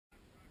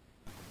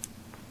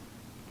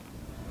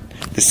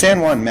The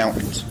San Juan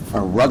Mountains are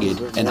a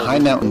rugged and high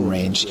mountain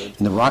range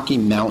in the Rocky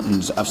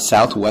Mountains of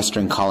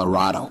southwestern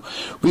Colorado,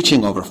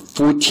 reaching over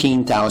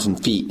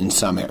 14,000 feet in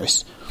some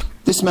areas.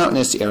 This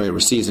mountainous area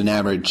receives an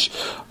average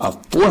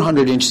of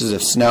 400 inches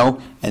of snow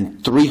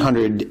and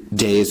 300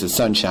 days of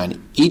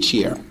sunshine each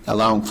year,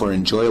 allowing for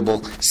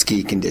enjoyable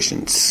ski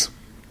conditions.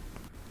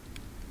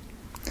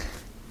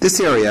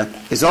 This area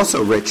is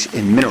also rich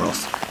in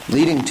minerals,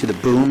 leading to the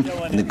boom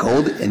in the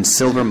gold and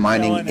silver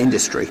mining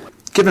industry,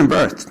 giving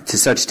birth to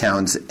such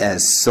towns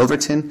as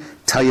Silverton,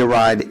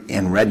 Telluride,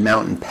 and Red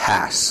Mountain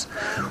Pass,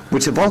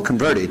 which have all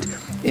converted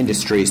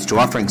industries to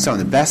offering some of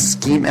the best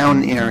ski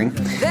mountaineering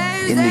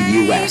in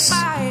the U.S.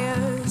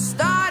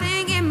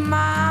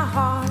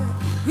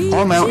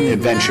 All Mountain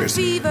Adventures,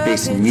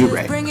 based in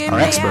Newbury, are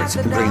experts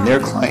in bringing their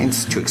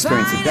clients to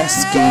experience the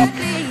best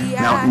ski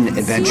mountain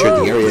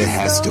adventure the area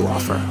has to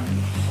offer.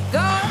 Go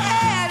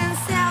ahead and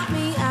sell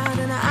me out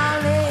and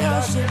I'll lay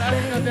your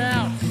ship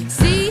bare.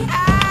 See,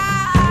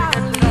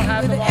 I'll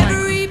leave with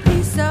every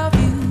piece of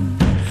you.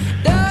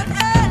 Don't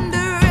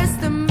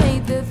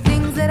underestimate the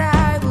things that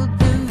I will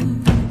do.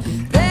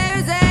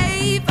 There's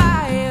a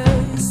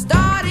fire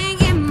starting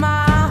in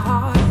my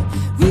heart,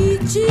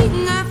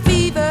 reaching a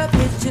fever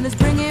pitch and it's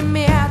bringing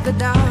me out the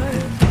dark.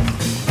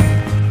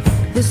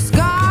 The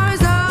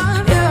scars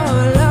of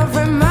your love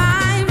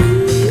remind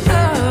me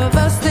of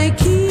us. They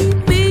keep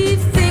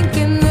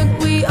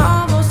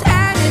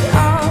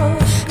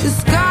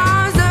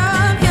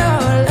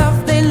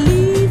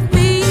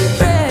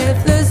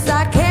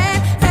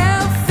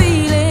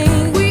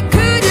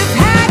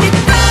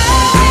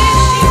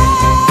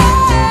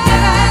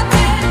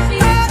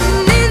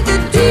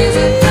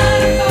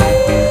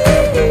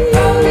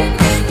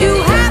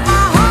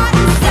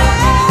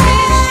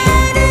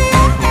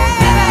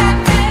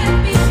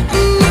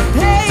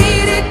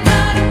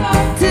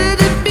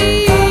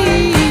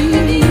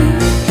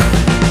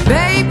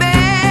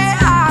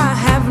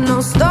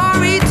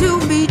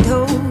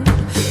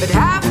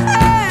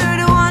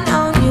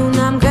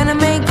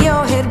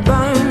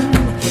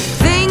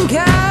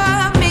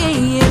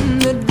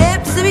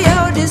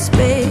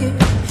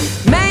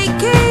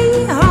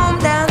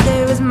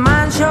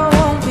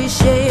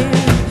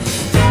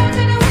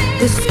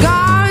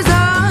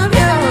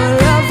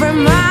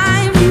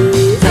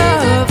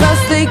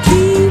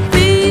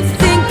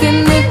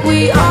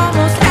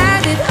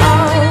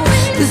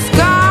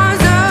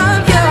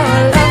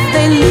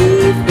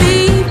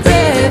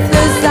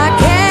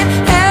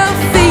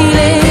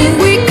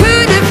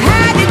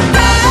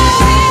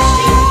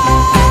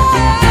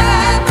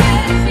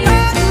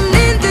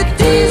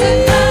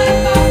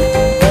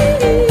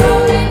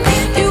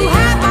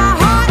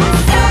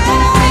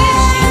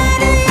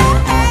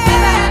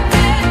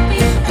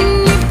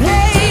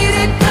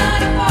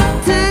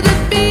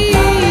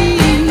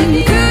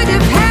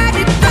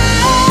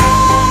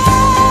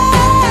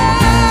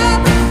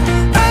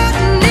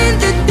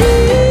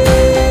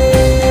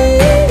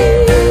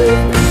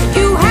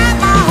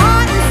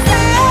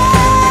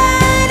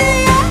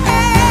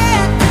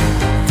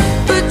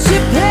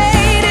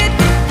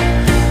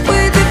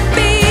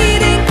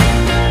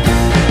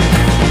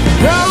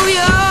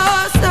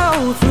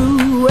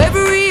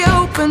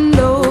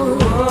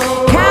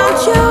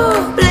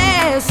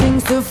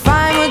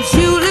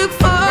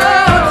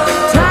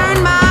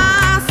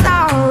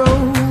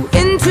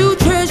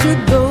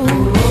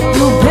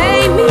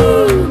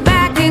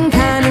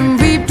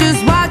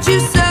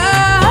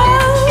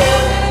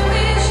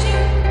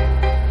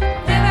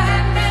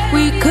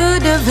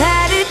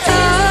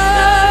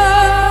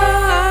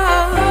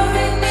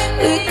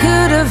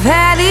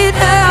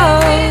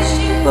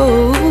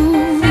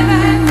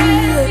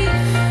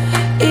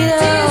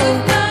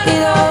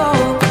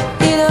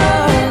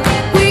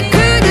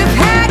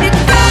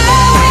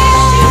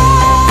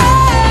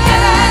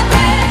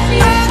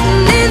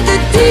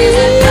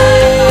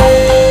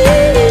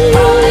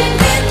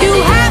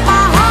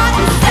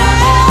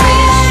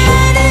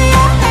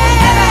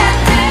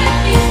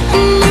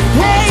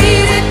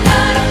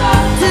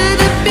to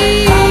the beat.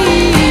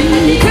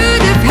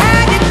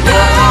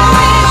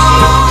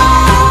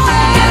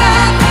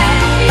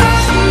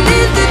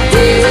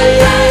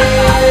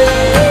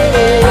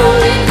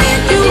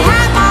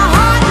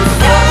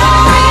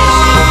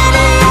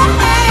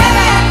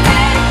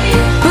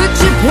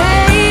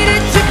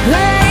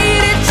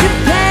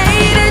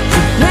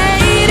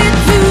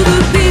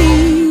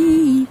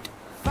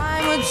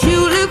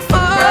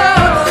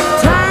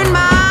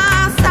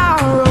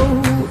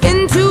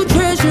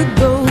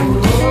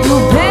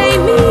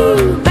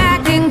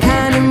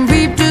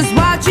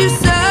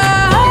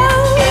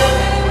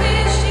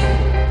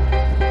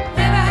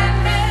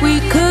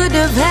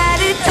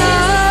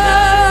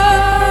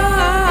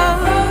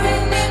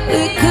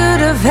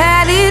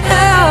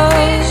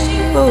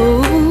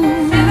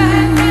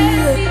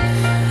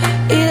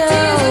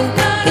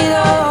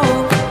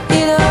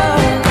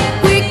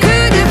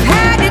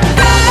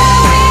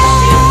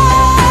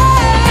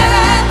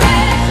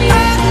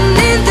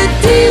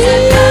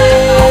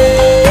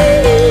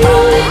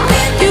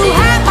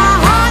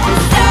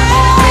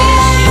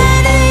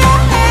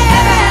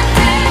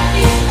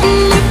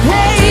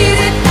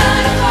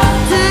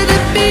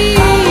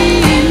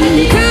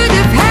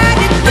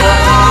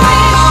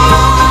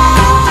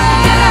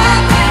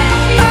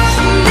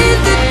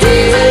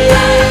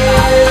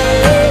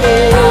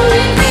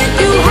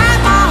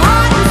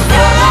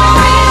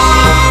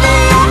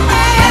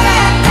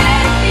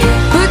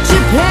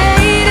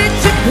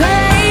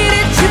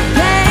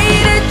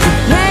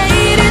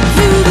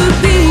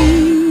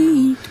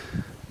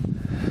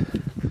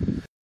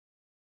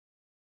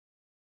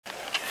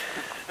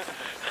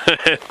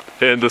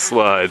 and the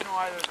slide.